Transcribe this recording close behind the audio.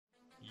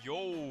Yo,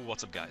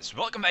 what's up guys?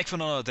 Welcome back for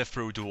another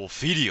DevPro Duel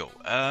video.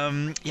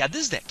 Yeah,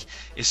 this deck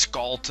is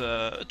called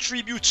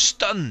Tribute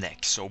Stun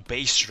deck, so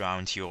based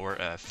around your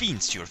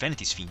Fiends, your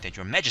Vanity's Fiend and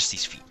your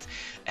Majesty's Fiend.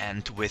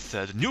 And with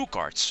the new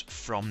cards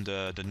from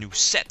the new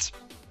set,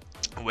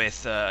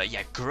 with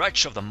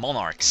Grudge of the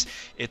Monarchs.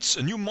 It's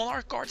a new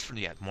Monarch card for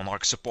the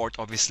Monarch support,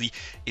 obviously,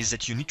 is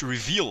that you need to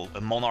reveal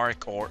a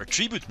Monarch or a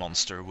Tribute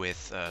monster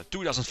with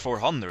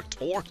 2400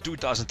 or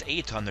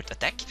 2800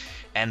 attack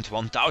and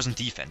 1000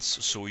 defense.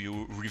 So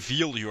you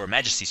reveal your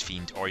Majesty's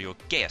Fiend or your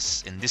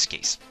Chaos in this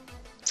case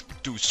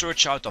to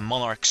search out a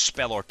Monarch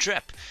spell or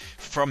trap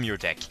from your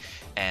deck.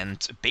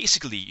 And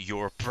basically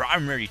your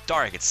primary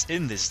targets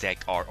in this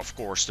deck are of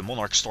course the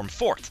Monarch Storm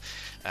Fort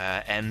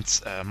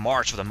and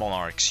March of the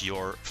Monarchs,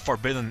 your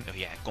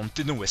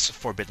continuous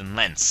Forbidden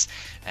Lands,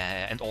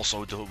 and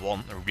also the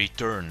one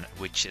Return,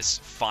 which is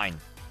fine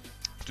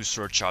to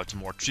search out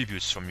more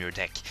tributes from your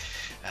deck.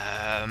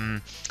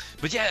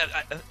 But yeah,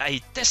 I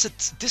tested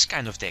this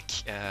kind of deck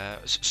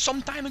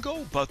some time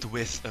ago, but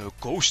with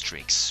Ghost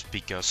Tricks,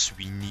 because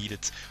we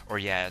needed,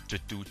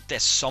 to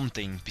test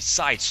something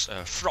besides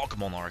Frog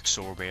Monarch,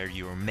 so where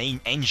your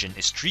main engine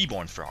is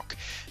Treeborn Frog.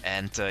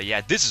 And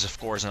this is of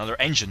course another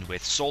engine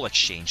with Soul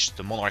Exchange,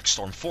 the Monarch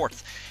Storm Fort,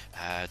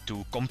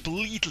 to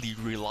completely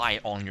rely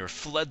on your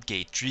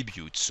Floodgate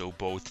tribute, so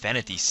both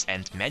Vanities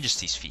and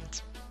Majesty's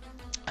Fiend.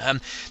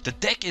 The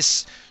deck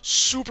is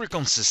super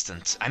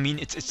consistent. I mean,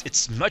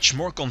 it's much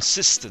more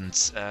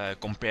consistent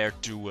compared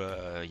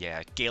to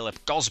Caleb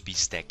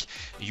Cosby's deck.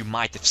 You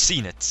might have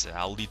seen it.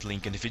 I'll leave the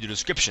link in the video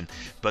description.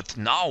 But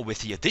now with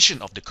the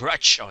addition of the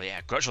Grudge,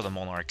 Grudge of the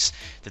Monarchs,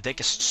 the deck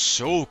is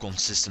so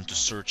consistent to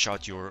search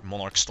out your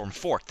Monarch Storm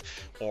Fort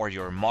or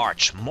your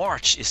March.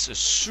 March is a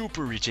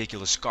super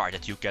ridiculous card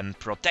that you can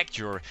protect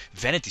your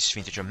Vanity's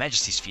Fiend and your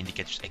Majesty's Fiend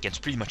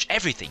against pretty much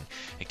everything,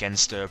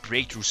 against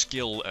Breakthrough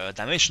Skill,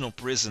 Dimensional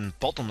Prison,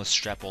 Bottomless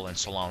Trapple, and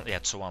so on.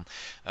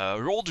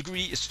 Roll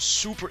Degree is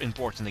super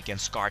important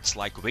against cards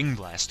like Wing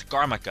Blast,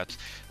 Karma Cut,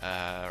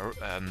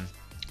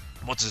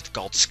 what is it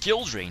called?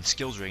 Skill Drain.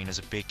 Skill Drain is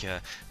a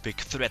big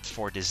threat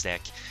for this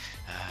deck.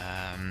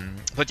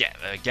 But yeah,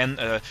 again,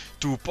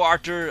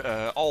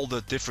 two-parter, all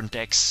the different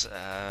decks.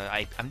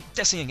 I'm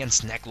testing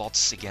against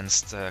Necklots,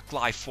 against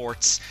Clive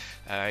Forts,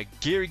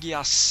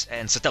 Girgias,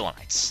 and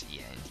Satellanites.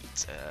 Yeah,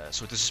 indeed.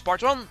 So this is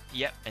part 1.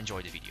 Yeah,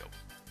 enjoy the video.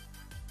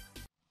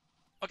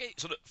 Okay,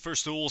 so the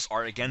first duels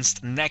are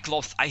against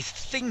Neckloth. I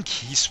think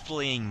he's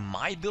playing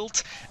my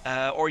build,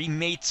 or he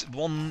made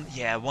one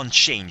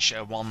change,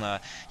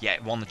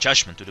 one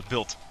adjustment to the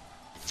build.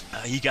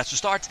 He gets to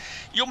start.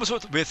 He almost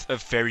with a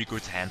very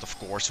good hand, of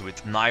course,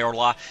 with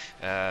Nyorla.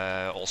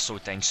 Also,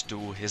 thanks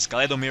to his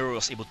Galedomir, he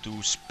was able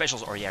to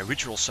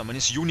ritual summon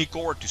his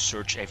Unicorn to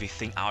search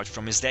everything out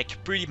from his deck,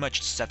 pretty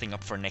much setting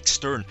up for next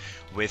turn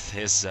with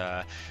his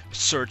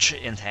search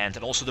in hand,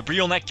 and also the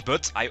Brionec.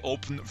 But I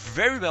open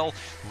very well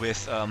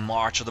with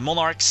March of the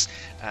Monarchs.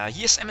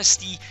 He has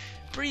MST,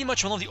 pretty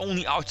much one of the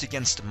only outs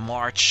against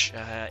March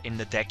in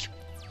the deck.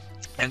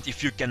 And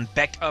if you can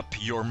back up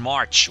your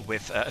March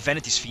with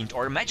Vanity's Fiend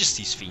or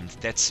Majesty's Fiend,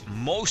 that's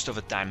most of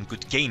the time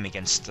good game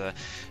against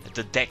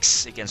the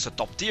decks, against the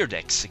top tier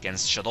decks,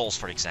 against Shadows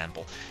for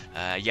example.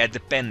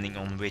 Depending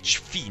on which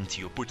Fiend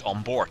you put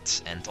on board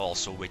and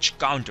also which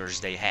counters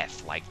they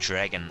have, like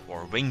Dragon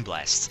or Wing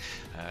Blast.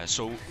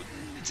 So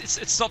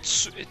it's not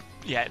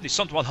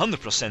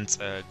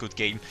 100% good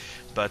game,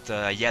 but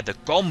the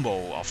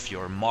combo of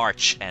your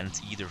March and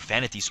either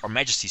Vanities or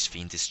Majesty's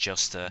Fiend is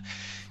just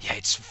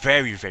it's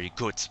very, very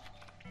good.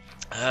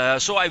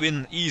 So I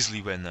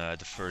easily win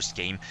the first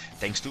game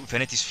thanks to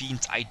Vanity's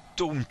Fiend. I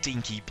don't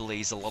think he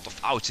plays a lot of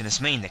outs in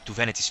his main deck to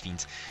Vanity's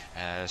Fiend.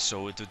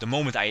 So the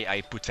moment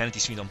I put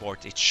Vanity's Fiend on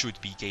board, it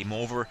should be game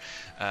over,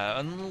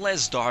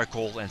 unless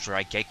Darkhold and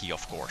Raigeki,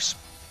 of course.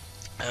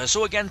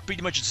 So again,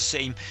 pretty much the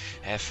same.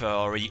 Have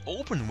already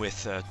opened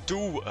with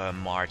 2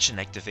 March and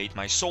activate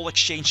my Soul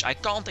Exchange. I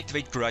can't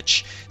activate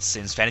Grudge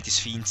since Vanity's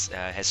Fiend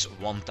has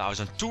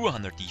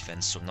 1200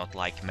 defense, so not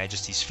like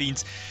Majesty's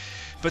Fiend.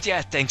 But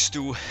yeah, thanks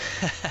to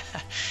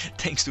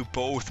thanks to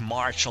both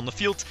March on the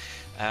field,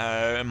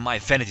 my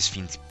Vanity's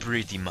Fiend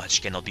pretty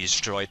much cannot be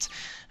destroyed.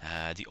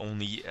 I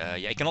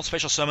cannot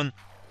special summon.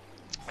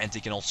 And they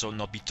can also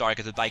not be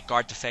targeted by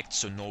card effects,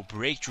 so no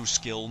breakthrough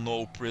skill,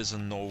 no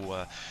prison,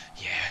 no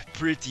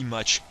pretty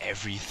much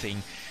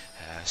everything.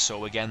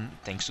 So again,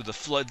 thanks to the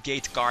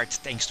Floodgate card,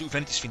 thanks to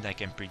Vanity's Fiend, I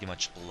can pretty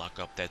much lock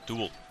up that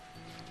duel.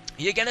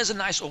 He again has a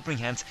nice opening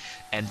hand,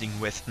 ending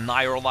with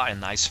Nyorla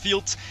and nice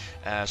field.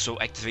 So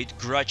activate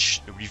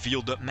Grudge,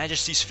 reveal the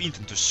Majesty's Fiend,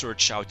 and to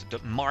search out the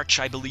March,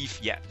 I believe.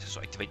 Yeah,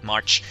 so activate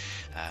March.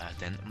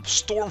 Then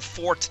Storm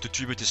Fort to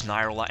tribute his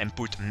Nyorla and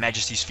put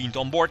Majesty's Fiend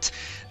on board,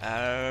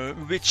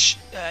 which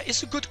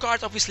is a good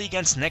card obviously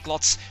against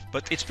Necklots,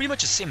 but it's pretty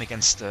much the same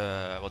against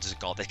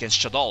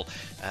against Shadal.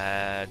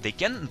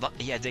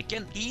 They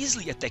can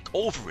easily attack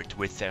over it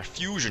with their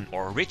fusion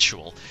or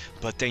ritual,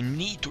 but they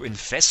need to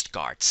invest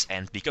cards,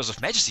 and because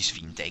of Majesty's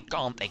Fiend they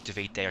can't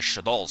activate their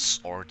Shadals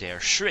or their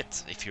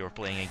Shrit if you're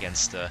playing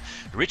against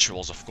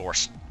rituals, of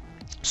course.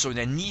 So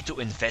they need to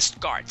invest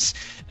cards,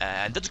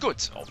 and that's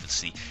good,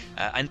 obviously.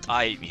 And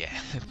I, yeah,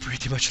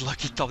 pretty much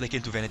lucky top deck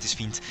into Vanity's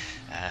Fiend.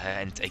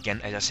 And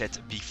again, as I said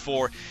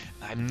before,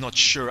 I'm not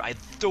sure. I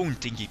don't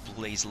think he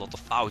plays a lot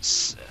of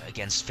outs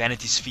against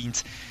Vanity's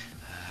Fiend.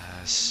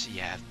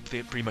 Yeah,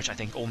 pretty much I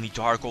think only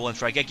Dark Hole and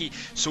Raigeki.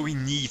 So he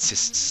needs his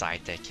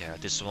side deck.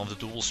 This is one of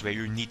the duels where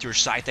you need your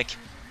side deck.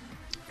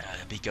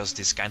 Because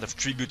this kind of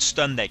tribute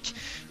stun deck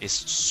is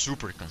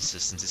super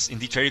consistent. It's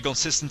indeed very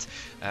consistent.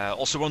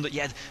 Also,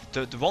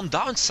 the one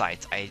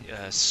downside I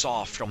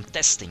saw from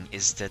testing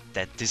is that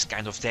this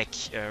kind of deck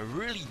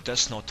really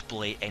does not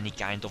play any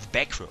kind of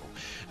back row,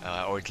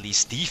 or at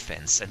least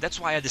defense, and that's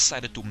why I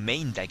decided to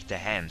main deck the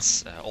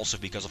hands. Also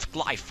because of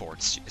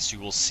Cliveforts, as you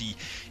will see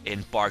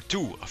in part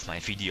 2 of my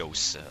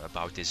videos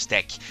about this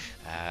deck.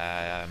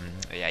 Yeah,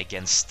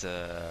 against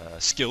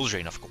Skill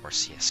Drain, of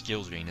course. Yeah,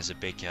 Skill Drain is a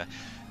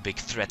big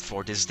threat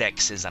for this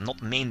deck, since I'm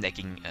not main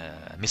decking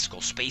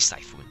Mystical Space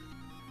Typhoon.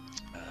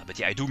 But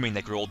yeah, I do main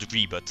deck Roll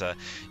Degree, but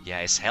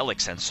yeah, his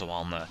Helix and so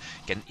on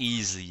can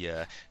easily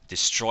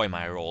destroy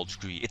my Roll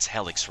Degree. It's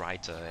Helix,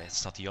 right?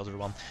 It's not the other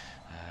one.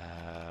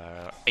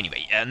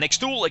 Anyway, next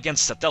duel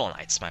against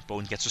Satellanites. My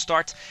opponent gets to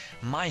start.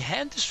 My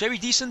hand is very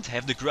decent.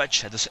 Have the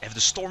Grudge, have the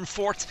Storm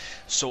Fort,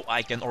 so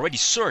I can already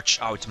search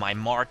out my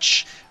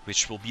March,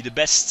 which will be the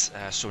best.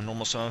 So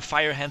normal summon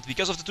Fire Hand.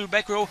 Because of the 2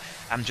 back row,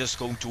 I'm just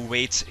going to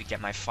wait,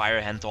 get my Fire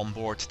Hand on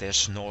board.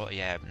 There's no,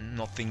 yeah,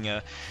 nothing,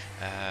 yeah,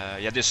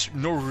 there's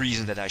no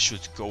reason that I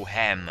should go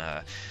ham,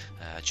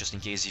 just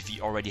in case if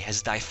he already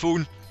has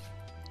Typhoon.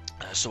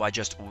 So I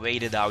just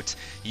waited out.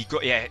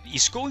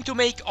 He's going to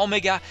make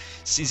Omega,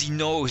 since he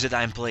knows that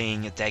I'm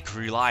playing a deck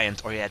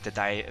reliant, or yeah, that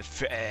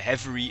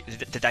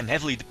I'm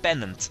heavily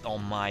dependent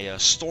on my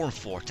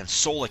Stormfort and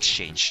Soul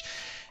Exchange.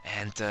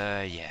 And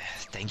yeah,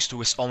 thanks to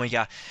his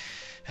Omega,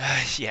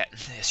 yeah,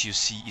 as you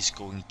see, he's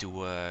going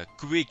to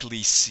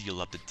quickly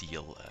seal up the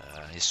deal.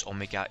 His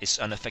Omega is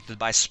unaffected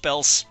by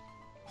spells.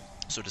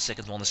 So the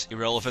second one is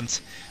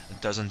irrelevant.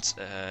 It doesn't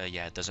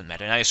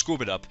matter. And I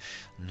scoop it up.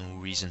 No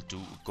reason to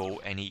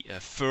go any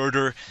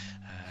further,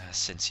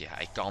 since yeah,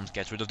 I can't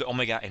get rid of the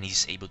Omega, and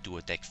he's able to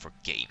attack for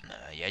game.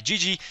 Yeah,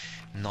 GG.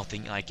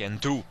 Nothing I can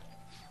do.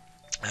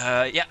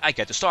 Yeah, I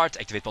get to start.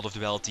 Activate Pot of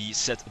Duality.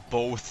 Set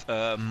both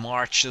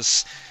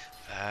marches.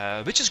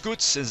 Which is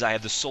good, since I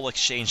have the Soul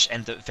Exchange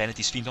and the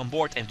Vanity's Fiend on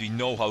board, and we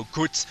know how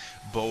good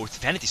both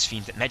Vanity's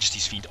Fiend and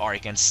Majesty's Fiend are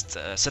against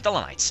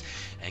Satellanites.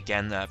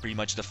 Again, pretty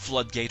much the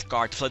Floodgate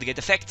card, Floodgate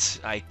effect.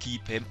 I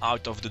keep him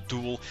out of the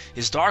duel.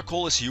 His Dark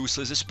Hole is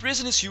useless, his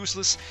Prison is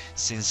useless,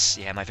 since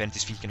yeah, my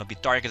Vanity's Fiend cannot be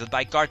targeted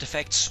by card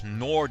effects,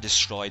 nor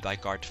destroyed by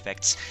card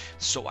effects.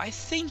 So I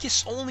think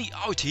his only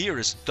out here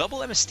is double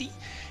MST.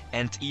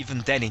 And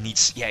even then he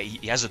needs, yeah,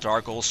 he has a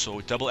Dark Hole, so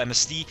double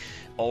MST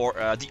or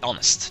the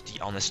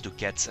Honest to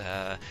get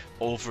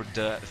over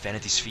the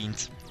Vanity's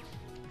Fiend.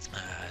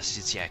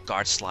 Since yeah,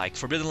 cards like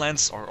Forbidden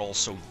Lands are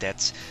also dead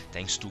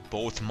thanks to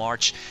both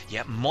March.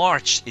 Yeah,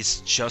 March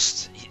is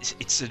just,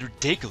 it's a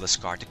ridiculous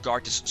card. The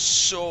card is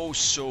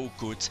so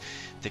good.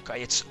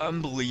 It's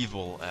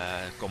unbelievable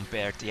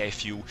compared to, yeah,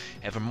 if you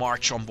have a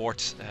March on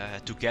board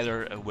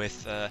together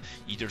with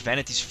either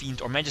Vanity's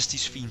Fiend or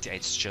Majesty's Fiend.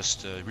 It's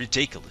just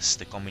ridiculous,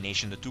 the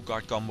combination, the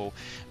 2-card combo.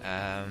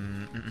 A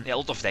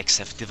lot of decks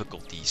have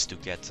difficulties to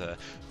get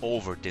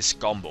over this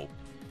combo.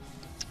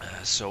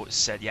 So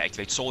said, yeah,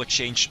 activate Soul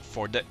Exchange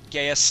for the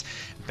chaos,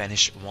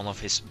 banish one of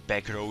his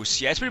back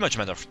rows. Yeah, it's pretty much a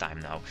matter of time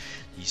now.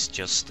 He's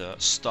just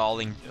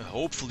stalling,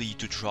 hopefully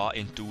to draw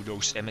into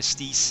those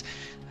MSTs.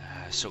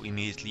 So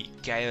immediately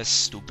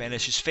chaos to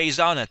banish his face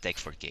down attack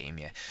for game.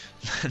 Yeah,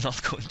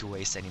 not going to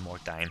waste any more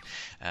time.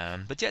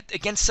 But yeah,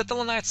 against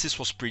Satellanites this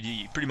was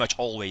pretty much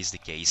always the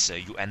case.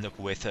 You end up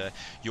with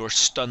your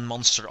stun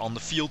monster on the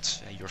field,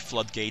 your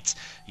Floodgate,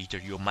 either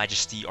your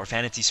Majesty or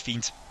Vanity's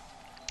Fiend.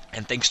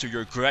 And thanks to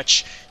your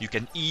Grudge, you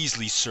can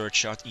easily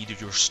search out either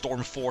your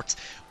Stormfort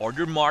or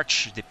your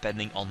March,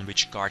 depending on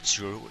which cards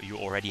you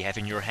already have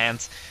in your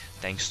hand.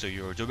 Thanks to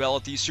your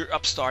dualities, your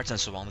upstarts and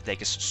so on, the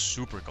deck is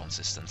super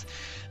consistent.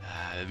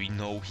 We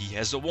know he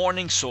has a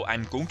warning, so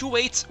I'm going to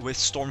wait with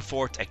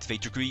Stormfort,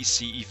 activate Degree,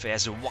 see if he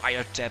has a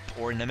Wiretap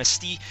or an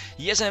MST.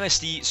 He has an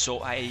MST,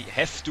 so I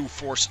have to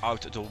force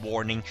out the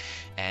warning.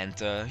 And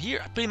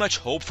here I pretty much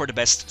hope for the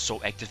best,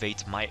 so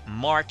activate my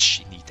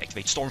March, need to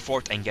activate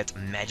Stormfort and get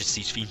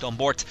Majesty's Fiend on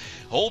board.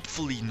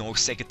 Hopefully no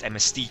second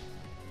MST.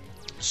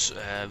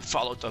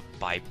 Followed up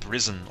by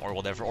Prison or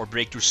whatever, or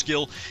Breakthrough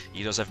Skill.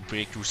 He does have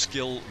Breakthrough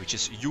Skill, which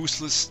is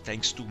useless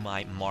thanks to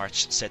my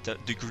March set a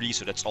Degree,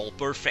 so that's all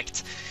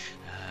perfect.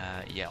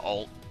 Yeah,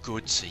 all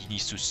good. He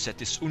needs to set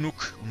this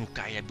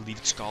Unukai, I believe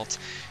it's called.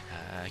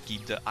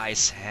 Keep the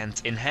Ice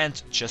Hand in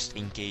hand, just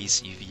in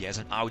case if he has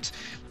an out.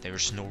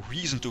 There's no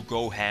reason to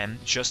go ham,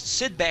 just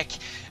sit back,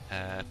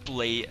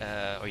 play,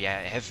 or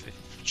yeah,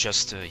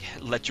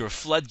 let your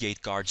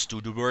Floodgate cards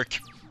do the work.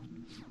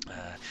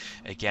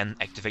 Again,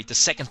 activate the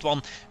second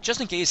one,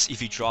 just in case if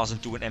he draws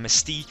into an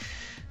MST.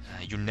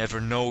 You never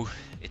know,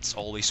 it's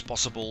always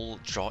possible.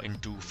 Draw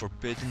into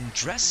Forbidden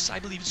Dress, I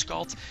believe it's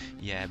called.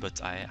 Yeah,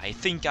 but I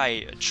think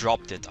I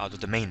dropped it out of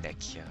the main deck.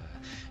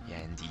 Yeah,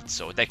 indeed.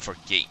 So deck for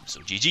game.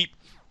 So GG.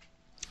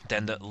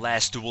 Then the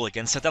last duel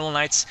against Satellite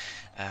Knights.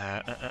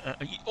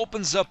 He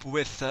opens up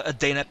with a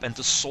Daynap and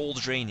a Soul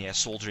Drain. Yeah,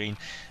 Soul Drain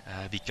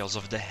because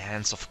of the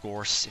hands, of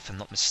course, if I'm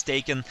not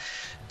mistaken.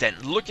 Then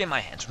look in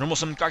my hand, normal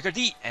summon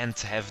Karkadi and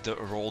have the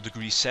roll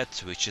degree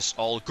set, which is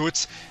all good.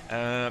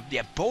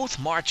 Yeah, both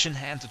March in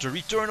hand. The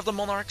return of the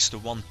Monarchs, the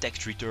one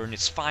text return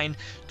is fine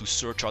to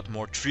search out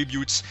more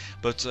tributes,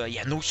 but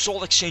yeah, no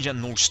Soul Exchange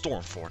and no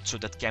Stormfort, so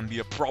that can be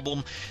a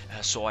problem.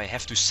 So I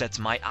have to set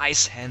my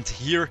Ice hand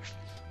here.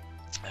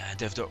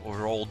 They have the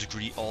roll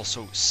degree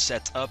also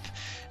set up.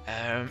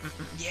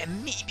 Yeah,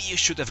 maybe you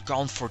should have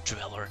gone for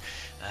Dweller.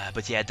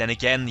 But yeah, then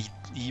again,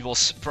 he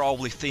was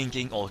probably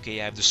thinking,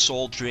 okay, I have the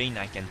Soul Drain,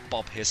 I can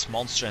pop his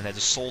monster and have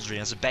the Soul Drain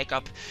as a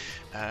backup.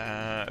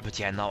 But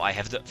yeah, now I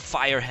have the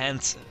Fire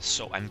hand,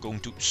 so I'm going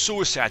to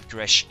Suicide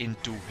Crash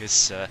into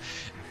his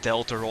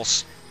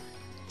Deltaros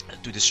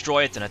to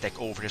destroy it and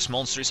attack over his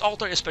monster. His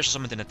altar is special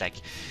summoned in attack.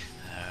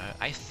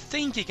 I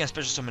think he can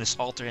special summon his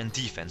altar in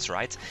defense,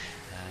 right?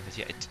 But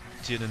yeah, it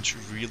didn't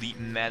really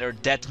matter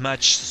that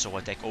much, so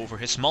attack over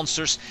his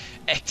monsters.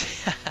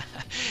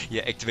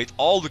 Yeah, activate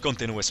all the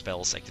continuous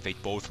spells,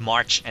 activate both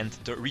March and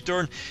the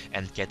return,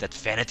 and get that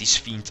Vanity's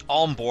Fiend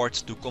on board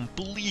to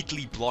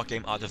completely block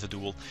him out of the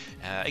duel.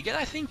 Again,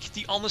 I think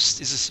the Honest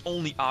is his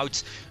only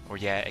out, or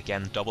yeah,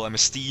 again, double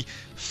MST,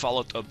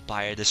 followed up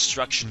by a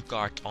Destruction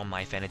card on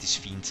my Vanity's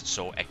Fiend,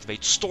 so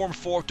activate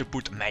Stormfort to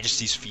put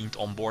Majesty's Fiend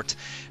on board.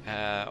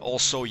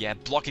 Also, yeah,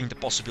 blocking the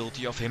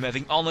possibility of him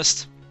having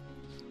Honest.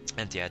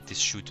 And yeah, this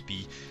should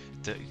be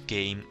the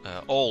game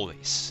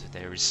always.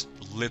 There is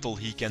little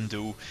he can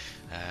do.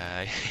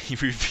 He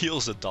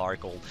reveals a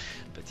Dark Hole,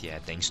 but yeah,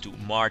 thanks to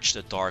March,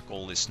 the Dark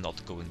Hole is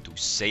not going to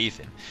save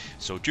him.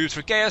 So Druid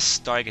for Chaos,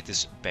 target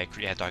is back,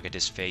 yeah, target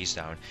is face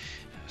down.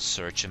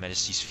 Search a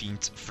Majesty's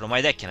Fiend from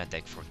my deck and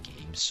attack for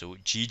game. So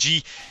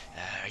GG.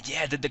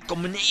 Yeah, the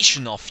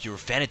combination of your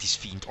Vanity's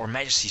Fiend or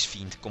Majesty's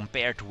Fiend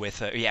compared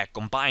with, yeah,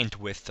 combined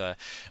with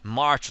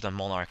March of the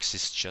Monarchs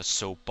is just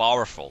so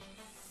powerful.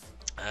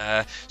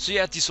 So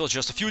yeah, this was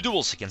just a few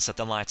duels against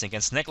Satellite Knights and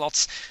against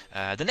Neclots.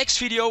 The next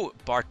video,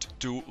 part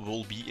 2,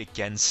 will be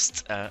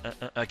against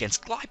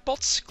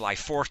Glypods,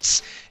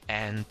 Glyforts,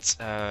 and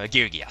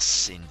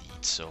Girgias,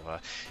 indeed. So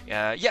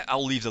yeah,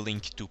 I'll leave the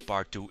link to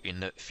part 2 in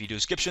the video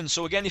description.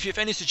 So again, if you have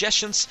any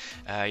suggestions,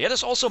 yeah,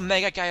 there's also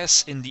Mega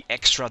Chaos in the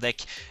extra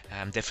deck.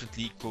 I'm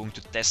definitely going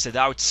to test it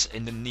out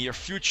in the near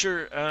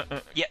future.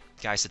 Yeah,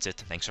 guys, that's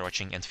it. Thanks for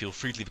watching, and feel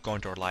free to leave a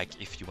comment or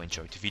like if you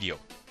enjoyed the video.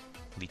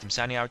 Lead Team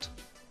signing out.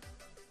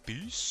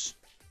 Peace.